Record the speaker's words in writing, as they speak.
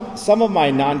some of my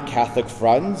non-Catholic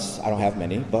friends, I don't have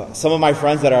many, but some of my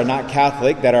friends that are not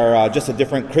Catholic, that are just a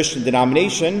different Christian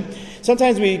denomination,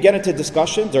 sometimes we get into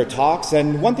discussions or talks,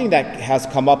 and one thing that has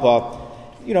comes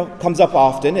up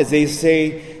often is they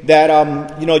say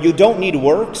that, you don't need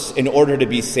works in order to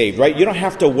be saved, right? You don't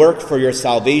have to work for your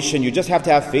salvation. You just have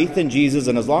to have faith in Jesus,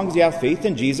 and as long as you have faith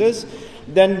in Jesus,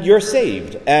 then you're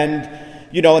saved. And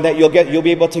and that you'll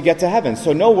be able to get to heaven.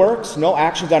 So no works, no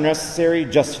actions are necessary,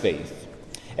 just faith.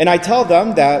 And I tell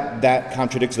them that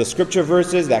contradicts the scripture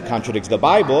verses, that contradicts the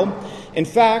Bible. In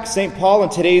fact, St. Paul in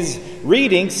today's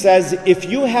reading says, if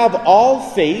you have all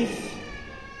faith,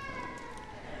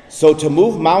 so to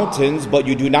move mountains, but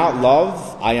you do not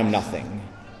love, I am nothing.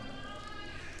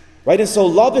 Right? And so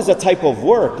love is a type of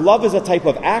work. Love is a type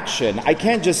of action. I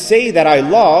can't just say that I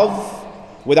love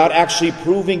without actually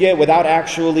proving it, without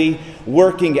actually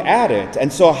working at it.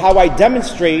 And so how I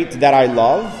demonstrate that I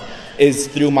love is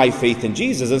through my faith in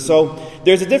Jesus. And so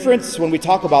there's a difference when we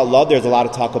talk about love. There's a lot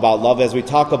of talk about love. As we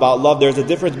talk about love, there's a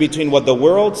difference between what the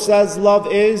world says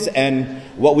love is and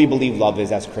what we believe love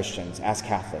is as Christians, as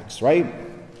Catholics, right?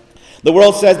 The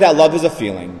world says that love is a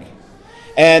feeling,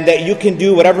 and that you can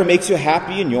do whatever makes you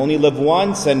happy, and you only live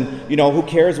once, and, who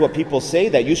cares what people say,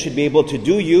 that you should be able to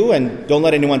do you, and don't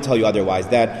let anyone tell you otherwise.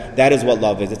 That is what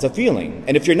love is. It's a feeling.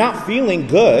 And if you're not feeling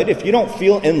good, if you don't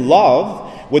feel in love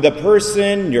with a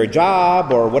person, your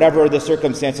job, or whatever the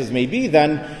circumstances may be,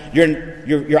 then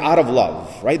you're out of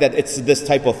love, right? That it's this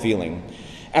type of feeling.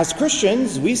 As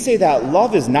Christians, we say that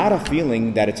love is not a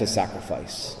feeling, that it's a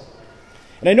sacrifice.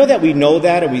 And I know that we know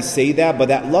that and we say that, but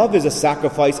that love is a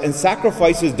sacrifice, and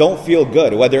sacrifices don't feel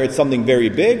good, whether it's something very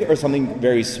big or something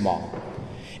very small.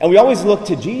 And we always look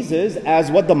to Jesus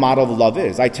as what the model of love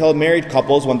is. I tell married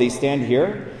couples when they stand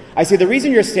here, I say the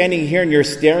reason you're standing here and you're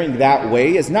staring that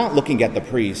way is not looking at the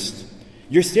priest.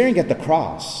 You're staring at the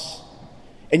cross.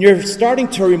 And you're starting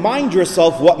to remind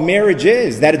yourself what marriage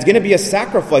is, that it's going to be a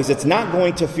sacrifice. It's not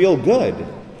going to feel good.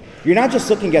 You're not just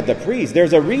looking at the priest.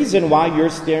 There's a reason why you're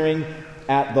staring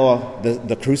at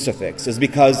the crucifix, is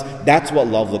because that's what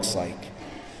love looks like.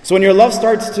 So when your love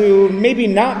starts to maybe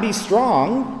not be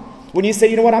strong, when you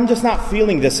say, I'm just not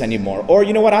feeling this anymore, or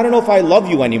I don't know if I love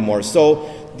you anymore,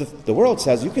 so the world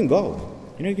says you can go.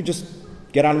 You can just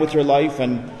get on with your life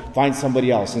and find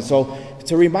somebody else. And so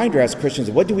it's a reminder as Christians,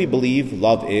 what do we believe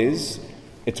love is?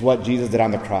 It's what Jesus did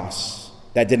on the cross.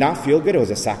 That did not feel good. It was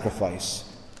a sacrifice.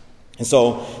 And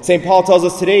so St. Paul tells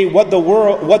us today what the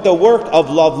work of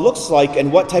love looks like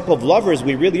and what type of lovers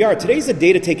we really are. Today's a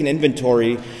day to take an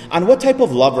inventory on what type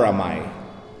of lover am I.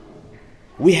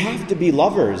 We have to be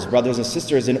lovers, brothers and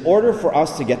sisters, in order for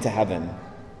us to get to heaven.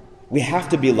 We have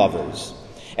to be lovers.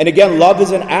 And again, love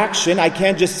is an action. I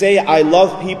can't just say I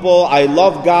love people, I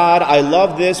love God, I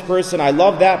love this person, I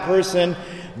love that person,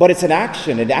 but it's an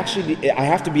action. And actually, I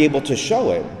have to be able to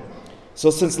show it. So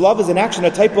since love is an action,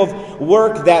 a type of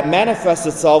work that manifests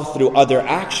itself through other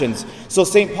actions. So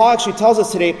St. Paul actually tells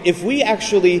us today, if we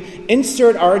actually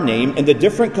insert our name in the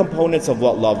different components of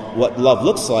what love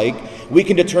looks like, we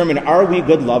can determine, are we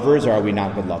good lovers or are we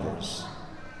not good lovers?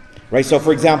 Right? So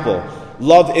for example,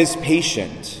 love is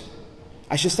patient.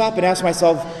 I should stop and ask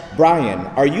myself, Brian,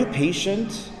 are you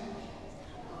patient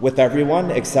with everyone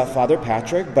except Father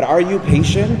Patrick? But are you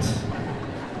patient?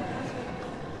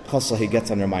 Also, he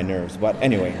gets under my nerves. But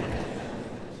anyway,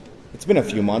 it's been a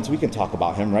few months. We can talk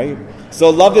about him, right? So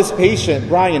love is patient.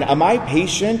 Brian, am I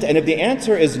patient? And if the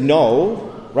answer is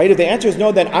no, right? If the answer is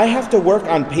no, then I have to work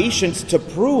on patience to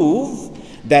prove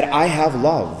that I have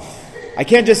love. I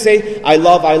can't just say, I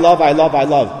love, I love, I love, I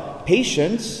love.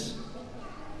 Patience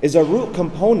is a root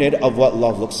component of what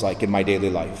love looks like in my daily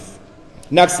life.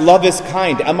 Next, love is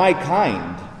kind. Am I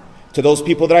kind to those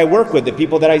people that I work with, the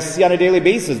people that I see on a daily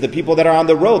basis, the people that are on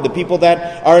the road, the people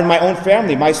that are in my own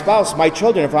family, my spouse, my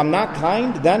children? If I'm not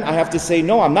kind, then I have to say,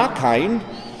 no, I'm not kind.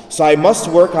 So I must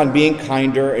work on being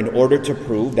kinder in order to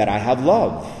prove that I have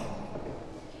love.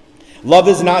 Love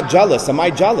is not jealous. Am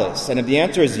I jealous? And if the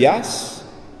answer is yes,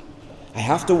 I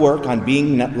have to work on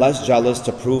being less jealous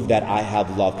to prove that I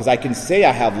have love. Because I can say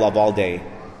I have love all day,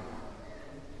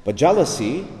 but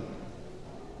jealousy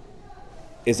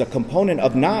is a component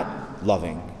of not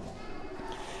loving.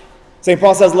 St.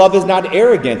 Paul says love is not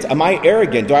arrogant. Am I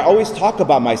arrogant? Do I always talk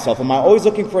about myself? Am I always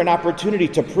looking for an opportunity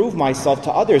to prove myself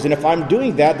to others? And if I'm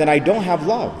doing that, then I don't have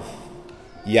love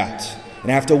yet.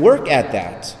 And I have to work at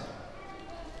that,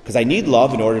 because I need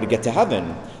love in order to get to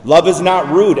heaven. Love is not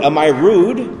rude. Am I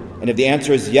rude? And if the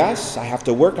answer is yes, I have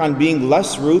to work on being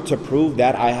less rude to prove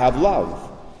that I have love.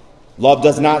 Love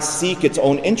does not seek its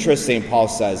own interest, St. Paul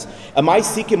says. Am I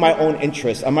seeking my own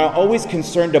interest? Am I always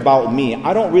concerned about me?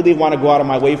 I don't really want to go out of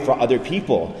my way for other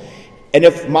people. And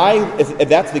if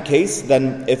that's the case,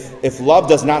 then if love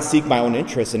does not seek my own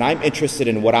interest, and I'm interested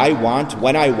in what I want,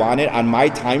 when I want it, on my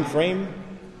time frame,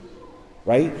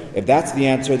 right? If that's the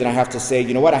answer, then I have to say,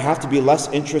 you know what? I have to be less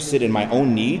interested in my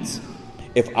own needs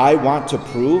if I want to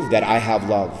prove that I have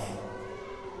love.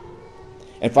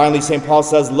 And finally, St. Paul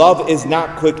says, love is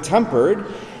not quick-tempered.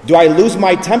 Do I lose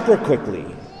my temper quickly?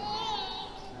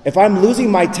 If I'm losing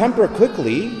my temper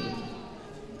quickly,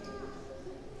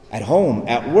 at home,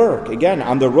 at work, again,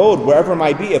 on the road, wherever it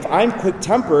might be, if I'm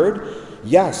quick-tempered,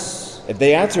 yes. If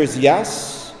the answer is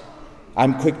yes,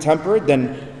 I'm quick-tempered,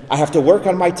 then I have to work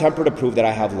on my temper to prove that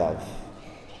I have love.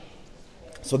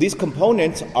 So these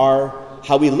components are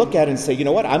how we look at it and say, you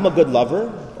know what, I'm a good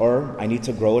lover, or I need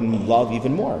to grow in love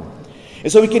even more.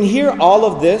 And so we can hear all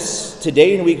of this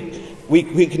today, and we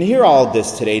can hear all of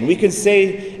this today, and we can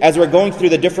say, as we're going through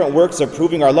the different works of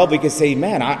proving our love, we can say,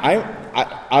 man,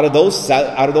 out of those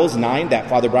 9 that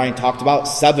Father Brian talked about,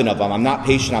 7 of them, I'm not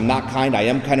patient, I'm not kind, I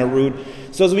am kind of rude.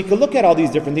 So as we can look at all these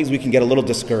different things, we can get a little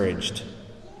discouraged.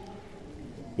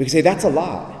 We can say, that's a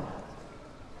lot.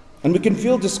 And we can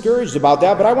feel discouraged about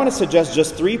that, but I want to suggest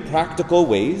just 3 practical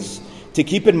ways to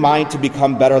keep in mind to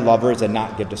become better lovers and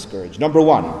not get discouraged. Number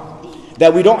 1,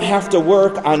 that we don't have to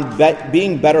work on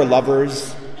being better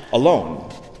lovers alone.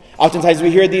 Oftentimes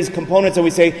we hear these components and we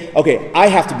say, okay, I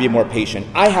have to be more patient.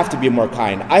 I have to be more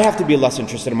kind. I have to be less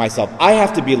interested in myself. I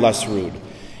have to be less rude.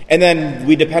 And then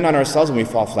we depend on ourselves and we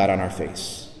fall flat on our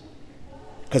face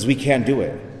because we can't do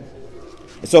it.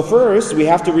 So first, we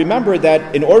have to remember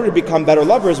that in order to become better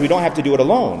lovers, we don't have to do it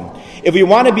alone. If we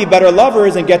want to be better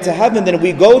lovers and get to heaven, then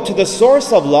we go to the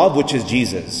source of love, which is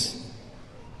Jesus.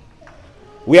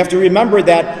 We have to remember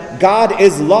that God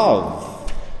is love.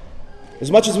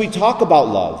 As much as we talk about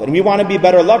love and we want to be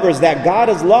better lovers, that God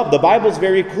is love. The Bible is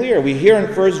very clear. We hear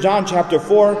in 1 John chapter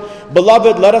 4,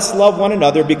 Beloved, let us love one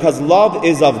another because love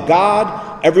is of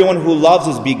God. Everyone who loves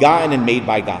is begotten and made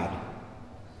by God.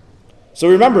 So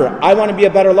remember, I want to be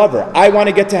a better lover. I want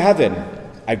to get to heaven.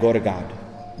 I go to God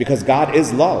because God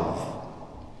is love.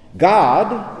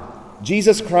 God,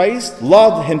 Jesus Christ,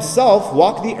 love himself,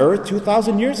 walked the earth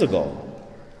 2,000 years ago.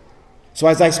 So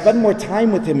as I spend more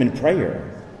time with him in prayer,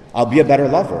 I'll be a better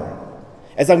lover.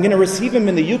 As I'm going to receive him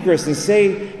in the Eucharist and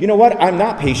say, you know what, I'm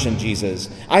not patient, Jesus.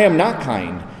 I am not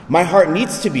kind. My heart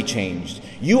needs to be changed.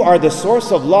 You are the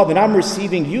source of love, and I'm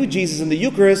receiving you, Jesus, in the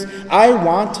Eucharist. I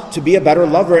want to be a better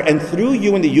lover, and through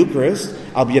you in the Eucharist,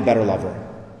 I'll be a better lover.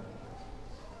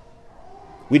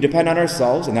 We depend on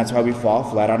ourselves, and that's why we fall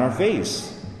flat on our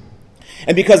face.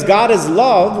 And because God is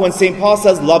love, when St. Paul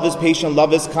says love is patient,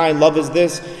 love is kind, love is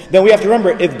this, then we have to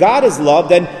remember, if God is love,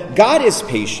 then God is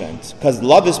patient. Because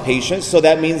love is patient, so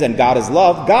that means, and God is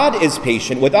love, God is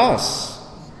patient with us.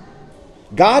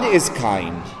 God is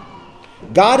kind.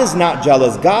 God is not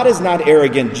jealous. God is not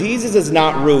arrogant. Jesus is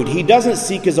not rude. He doesn't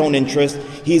seek his own interest.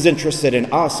 He's interested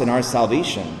in us and our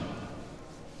salvation.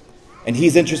 And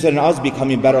he's interested in us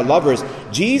becoming better lovers.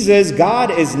 Jesus,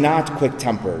 God is not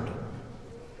quick-tempered.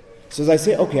 So as I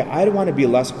say, okay, I want to be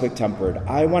less quick-tempered.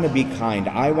 I want to be kind.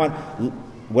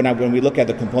 When we look at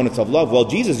the components of love, well,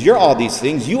 Jesus, you're all these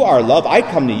things. You are love. I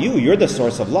come to you. You're the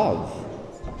source of love.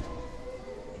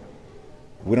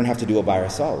 We don't have to do it by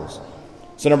ourselves.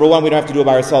 So number 1, we don't have to do it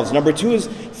by ourselves. Number 2 is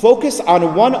focus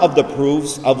on one of the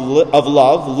proofs of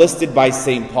love listed by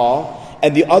St. Paul,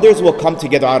 and the others will come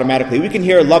together automatically. We can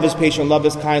hear love is patient, love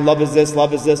is kind, love is this,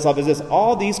 love is this, love is this.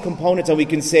 All these components, and we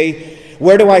can say,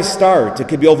 where do I start? It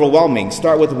could be overwhelming.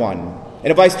 Start with one. And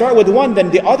if I start with one,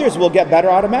 then the others will get better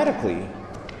automatically.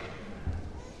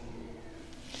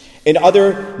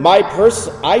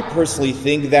 I personally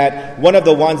think that one of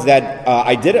the ones that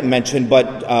I didn't mention,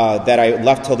 but that I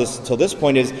left till this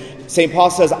point is St. Paul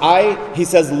says, he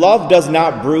says, love does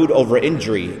not brood over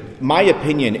injury. My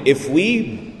opinion, if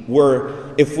we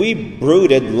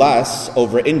brooded less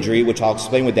over injury, which I'll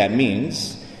explain what that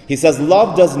means, he says,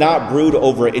 love does not brood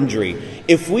over injury.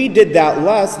 If we did that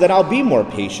less, then I'll be more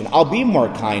patient. I'll be more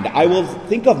kind. I will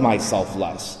think of myself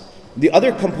less. The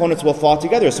other components will fall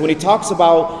together. So when he talks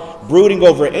about brooding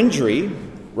over injury,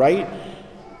 right,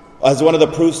 as one of the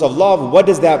proofs of love, what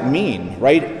does that mean,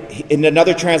 right? In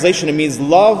another translation, it means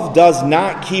love does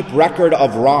not keep record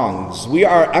of wrongs. We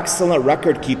are excellent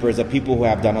record keepers of people who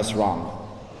have done us wrong.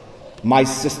 My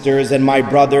sisters and my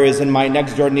brothers and my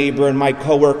next door neighbor and my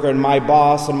coworker and my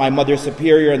boss and my mother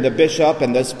superior and the bishop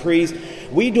and this priest,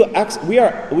 we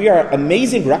are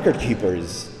amazing record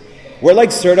keepers. We're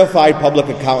like certified public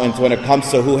accountants when it comes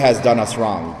to who has done us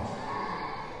wrong.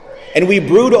 And we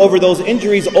brood over those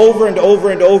injuries over and over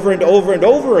and over and over and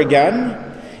over again.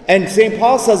 And St.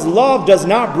 Paul says love does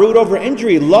not brood over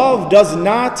injury. Love does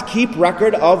not keep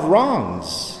record of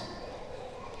wrongs.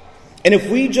 And if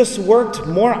we just worked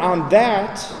more on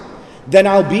that, then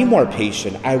I'll be more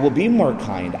patient. I will be more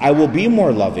kind. I will be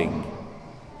more loving.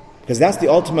 Because that's the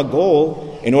ultimate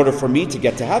goal in order for me to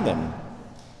get to heaven.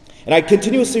 And I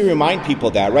continuously remind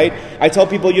people that, right? I tell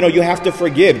people, you have to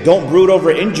forgive. Don't brood over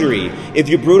injury. If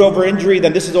you brood over injury,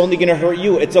 then this is only going to hurt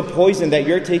you. It's a poison that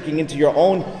you're taking into your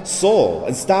own soul.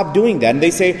 And stop doing that. And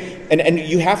they say, and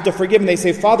you have to forgive. And they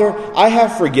say, Father, I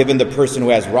have forgiven the person who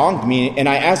has wronged me, and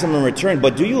I ask them in return,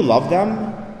 but do you love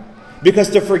them?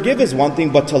 Because to forgive is one thing,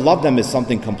 but to love them is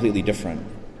something completely different.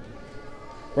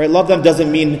 Right? Love them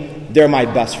doesn't mean they're my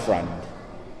best friend,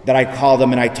 that I call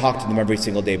them and I talk to them every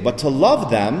single day. But to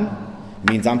love them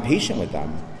means I'm patient with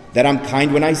them, that I'm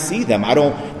kind when I see them. I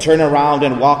don't turn around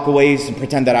and walk away and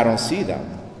pretend that I don't see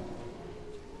them.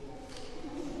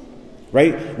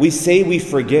 Right? We say we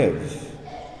forgive,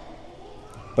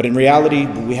 but in reality,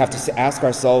 we have to ask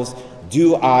ourselves,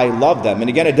 do I love them? And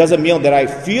again, it doesn't mean that I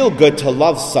feel good to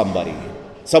love somebody.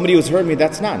 Somebody who's hurt me,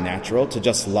 that's not natural to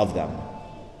just love them.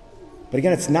 But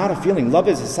again, it's not a feeling. Love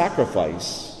is a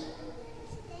sacrifice.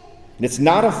 And it's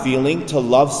not a feeling to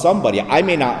love somebody. I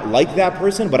may not like that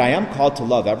person, but I am called to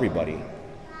love everybody.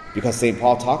 Because St.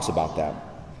 Paul talks about that.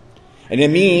 And it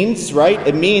means, right?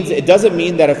 It doesn't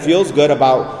mean that it feels good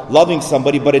about loving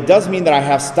somebody, but it does mean that I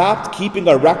have stopped keeping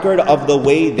a record of the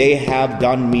way they have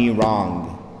done me wrong.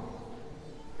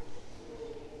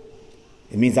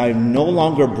 It means I'm no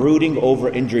longer brooding over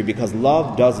injury, because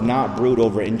love does not brood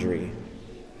over injury.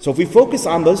 So if we focus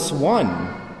on this one,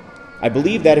 I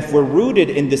believe that if we're rooted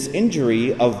in this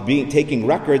injury of taking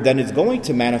record, then it's going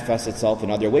to manifest itself in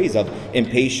other ways of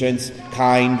impatience,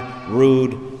 kind,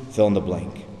 rude, fill in the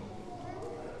blank.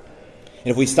 And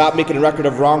if we stop making a record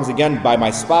of wrongs, again, by my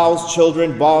spouse,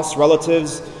 children, boss,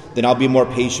 relatives, then I'll be more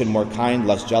patient, more kind,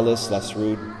 less jealous, less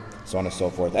rude, so on and so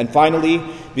forth. And finally,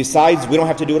 besides, we don't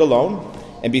have to do it alone.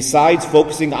 And besides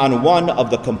focusing on one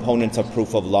of the components of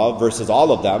proof of love versus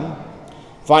all of them,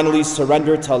 finally,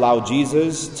 surrender to allow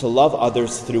Jesus to love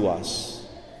others through us.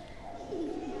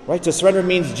 Right? To surrender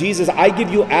means, Jesus, I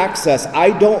give you access.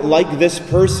 I don't like this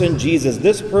person, Jesus.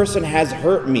 This person has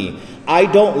hurt me. I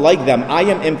don't like them. I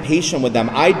am impatient with them.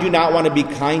 I do not want to be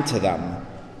kind to them.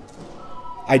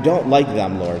 I don't like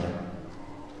them, Lord.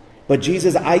 But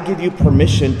Jesus, I give you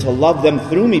permission to love them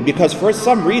through me, because for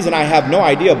some reason, I have no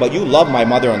idea, but you love my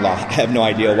mother-in-law. I have no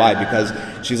idea why, because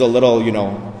she's a little,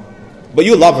 but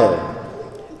you love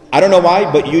her. I don't know why,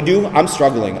 but you do. I'm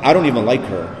struggling. I don't even like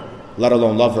her, let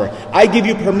alone love her. I give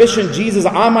you permission, Jesus.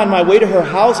 I'm on my way to her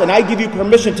house, and I give you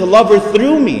permission to love her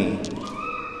through me.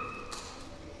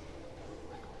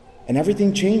 And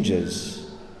everything changes.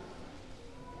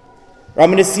 Or I'm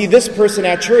going to see this person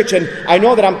at church, and I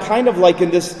know that I'm kind of like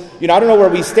in this, I don't know where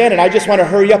we stand, and I just want to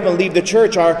hurry up and leave the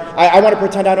church, or I want to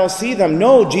pretend I don't see them.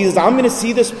 No, Jesus, I'm going to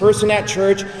see this person at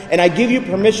church, and I give you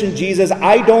permission, Jesus.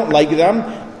 I don't like them.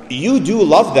 You do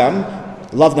love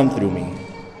them through me.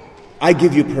 I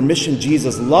give you permission,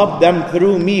 Jesus. Love them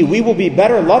through me. We will be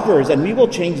better lovers, and we will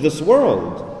change this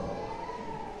world.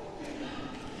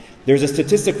 There's a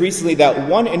statistic recently that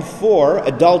 1 in 4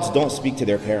 adults don't speak to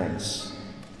their parents.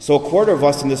 So 1/4 of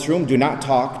us in this room do not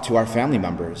talk to our family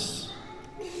members.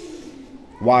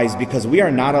 Why? It's because we are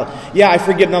not I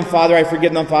forgive them, Father, I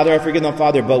forgive them, Father, I forgive them,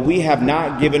 Father, but we have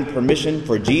not given permission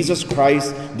for Jesus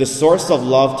Christ, the source of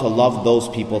love, to love those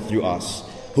people through us,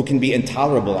 who can be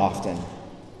intolerable often,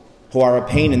 who are a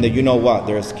pain in the you-know-what.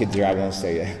 There's kids here, I won't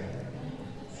say it.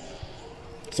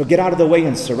 So get out of the way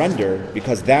and surrender,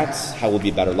 because that's how we'll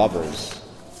be better lovers.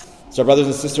 So brothers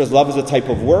and sisters, love is a type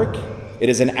of work. It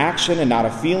is an action and not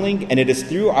a feeling, and it is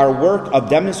through our work of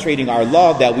demonstrating our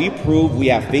love that we prove we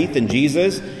have faith in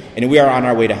Jesus and we are on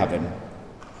our way to heaven.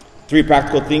 3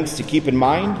 practical things to keep in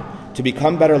mind to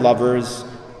become better lovers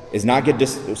is to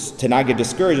not get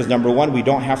discouraged. Is number 1, we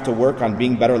don't have to work on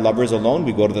being better lovers alone.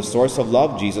 We go to the source of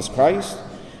love, Jesus Christ.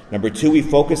 Number 2, we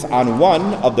focus on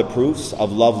one of the proofs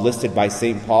of love listed by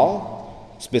St.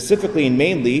 Paul. Specifically and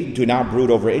mainly, do not brood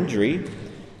over injury.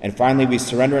 And finally, we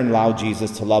surrender and allow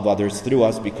Jesus to love others through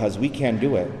us, because we can't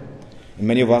do it. And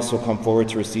many of us will come forward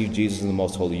to receive Jesus in the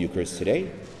Most Holy Eucharist today.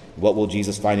 What will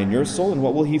Jesus find in your soul, and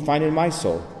what will he find in my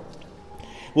soul?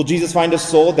 Will Jesus find a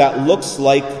soul that looks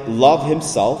like love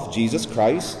himself, Jesus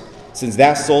Christ, since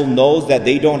that soul knows that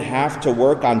they don't have to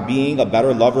work on being a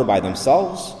better lover by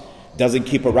themselves, doesn't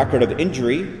keep a record of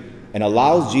injury, and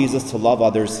allows Jesus to love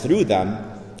others through them,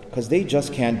 because they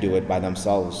just can't do it by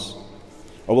themselves?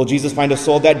 Or will Jesus find a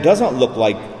soul that doesn't look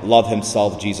like love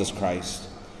himself, Jesus Christ?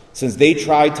 Since they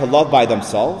try to love by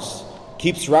themselves,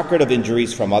 keeps record of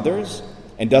injuries from others,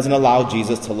 and doesn't allow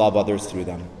Jesus to love others through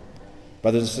them.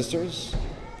 Brothers and sisters,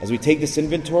 as we take this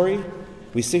inventory,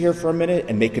 we sit here for a minute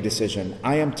and make a decision.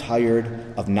 I am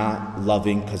tired of not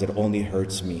loving because it only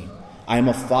hurts me. I am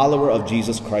a follower of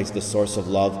Jesus Christ, the source of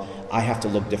love. I have to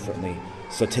look differently.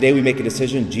 So today we make a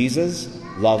decision. Jesus,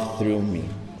 love through me.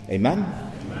 Amen.